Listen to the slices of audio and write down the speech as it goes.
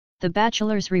The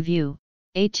Bachelors review,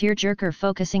 a tearjerker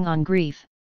focusing on grief,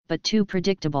 but too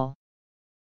predictable.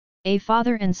 A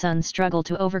father and son struggle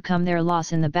to overcome their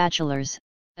loss in The Bachelors,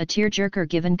 a tearjerker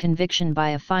given conviction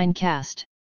by a fine cast.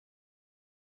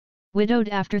 Widowed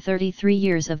after 33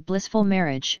 years of blissful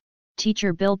marriage,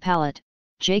 teacher Bill Palet,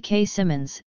 JK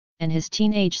Simmons, and his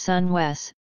teenage son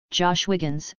Wes, Josh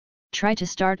Wiggins, try to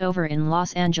start over in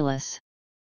Los Angeles.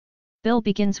 Bill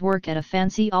begins work at a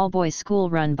fancy all-boys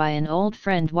school run by an old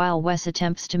friend while Wes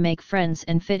attempts to make friends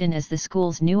and fit in as the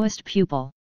school's newest pupil.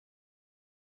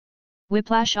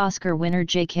 Whiplash Oscar winner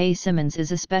JK Simmons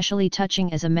is especially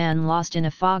touching as a man lost in a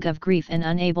fog of grief and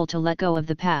unable to let go of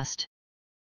the past.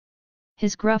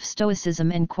 His gruff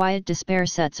stoicism and quiet despair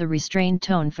sets a restrained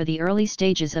tone for the early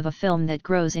stages of a film that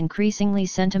grows increasingly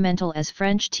sentimental as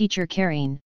French teacher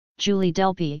Carine, Julie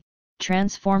Delpy,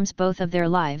 transforms both of their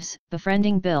lives,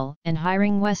 befriending Bill and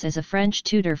hiring Wes as a French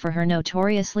tutor for her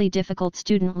notoriously difficult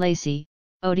student Lacey,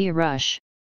 Odeya Rush.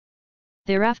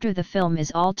 Thereafter the film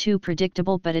is all too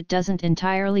predictable, but it doesn't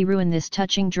entirely ruin this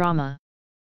touching drama.